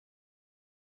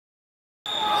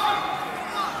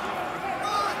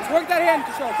Work that hand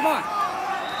control. Come on.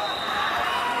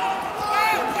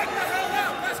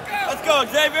 Let's go,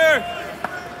 Xavier.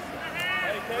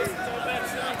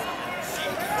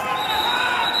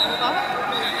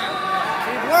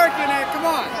 Keep working it. Come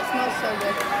on. That smells so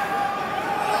good.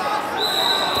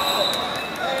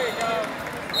 There you go.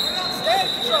 Stay in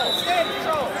control. Stay in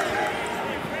control.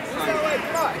 Use that leg.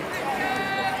 Come on.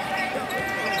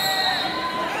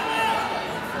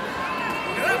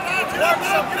 Work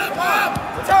something. Come on.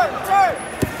 Return. Return.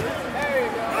 There you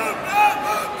go.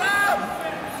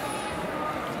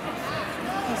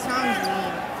 He sounds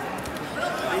mean.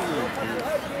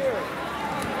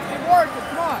 Keep working.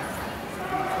 Come on.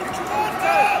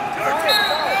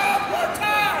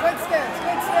 Good stance.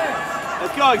 Good stance.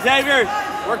 Let's go, Xavier.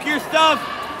 Work your stuff.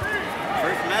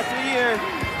 First match of the year.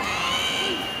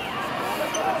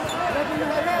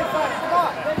 Come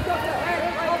on.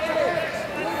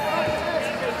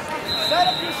 Set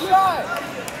up your shot.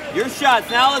 Your shots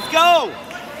now. Let's go.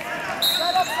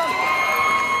 Set up something.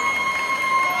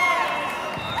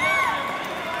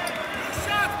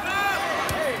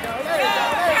 There you go. There you go.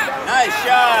 There you go. Nice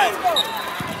shot. Let's go.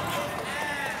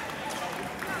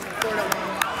 4-1.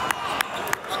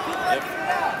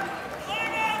 Yep.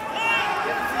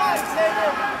 Get the flag,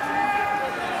 Xavier.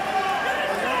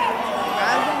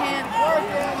 Grab the hand.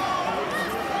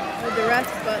 With the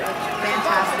rest, but it's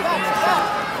fantastic in the shot.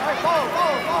 All right, follow.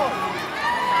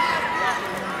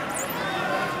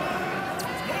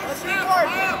 Let's keep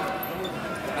working.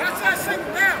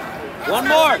 One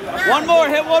more.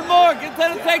 Hit one more. Get to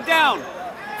the takedown.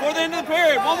 Before the end of the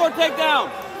period. One more takedown.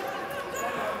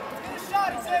 Good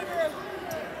shot, Xavier.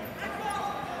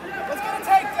 Let's get a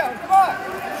takedown. Come on.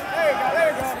 There you go.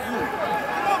 Keep moving.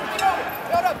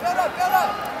 Build up.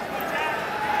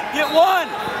 Get one.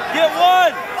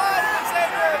 Bottom,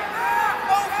 Xavier.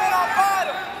 Movement on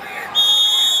bottom.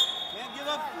 Can't give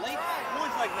up late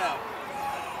points like that.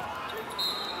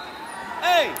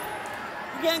 Hey,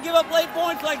 you can't give up late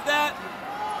points like that.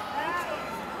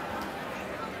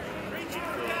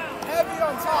 Heavy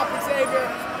on top, Xavier.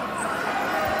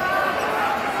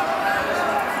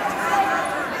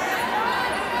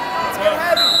 Let's get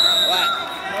heavy. What?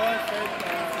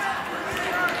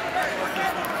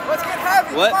 Let's get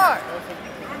heavy. What? Come on.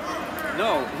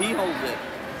 No, he holds it.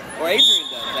 Or Adrian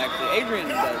does, actually. Adrian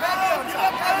does. Heavy on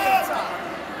top.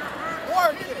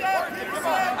 Work it. Come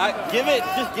on.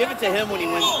 Just give it to him when he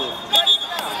wins this.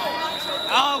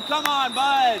 Oh, come on,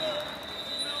 bud.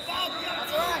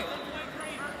 That's right.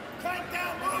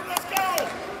 Let's go.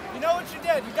 You know what you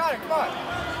did. You got it. Come on.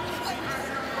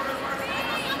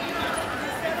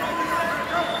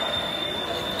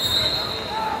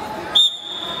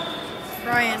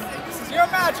 Brian, This is your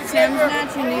match, Sam's Xavier.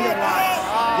 match you need to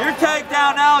watch. Your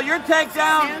takedown, Al. Your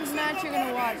takedown. Sam's match you're going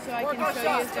to watch so I can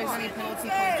show you if there's any penalty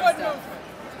points and Good stuff.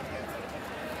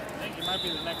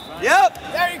 movement. Yep.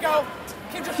 There you go.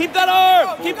 Keep that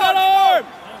arm. Keep that arm.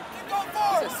 Keep going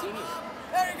forward.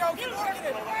 There you go. Keep working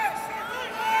it.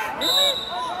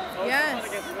 Yes.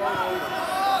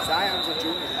 Zion's a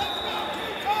junior.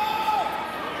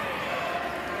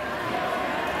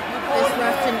 This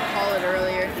ref didn't call it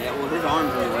earlier. Yeah, well, his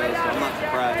arm's in the way, so I'm not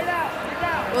surprised.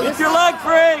 Well, Get your leg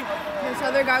free. This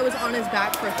other guy was on his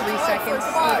back for 3 seconds,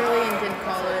 literally, and didn't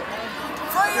call it.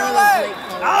 Free your One of those leg. late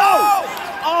calls. Oh!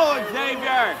 Oh,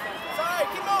 Xavier. Sorry,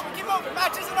 keep moving.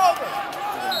 Match isn't over.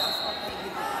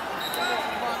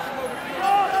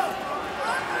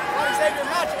 Xavier,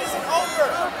 match isn't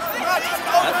over. Match isn't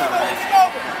over. That's all right. It's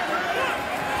over.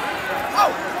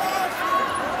 Oh.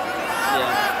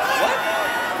 Yeah. What?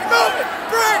 Keep moving.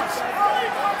 Bridge. Keep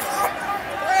moving.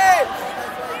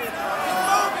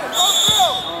 Go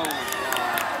through.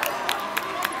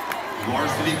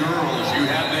 Varsity girls, you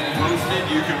have been posted.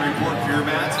 You can report for your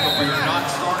mats, but we are not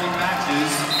starting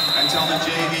matches until the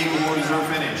JV awards are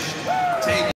finished. Take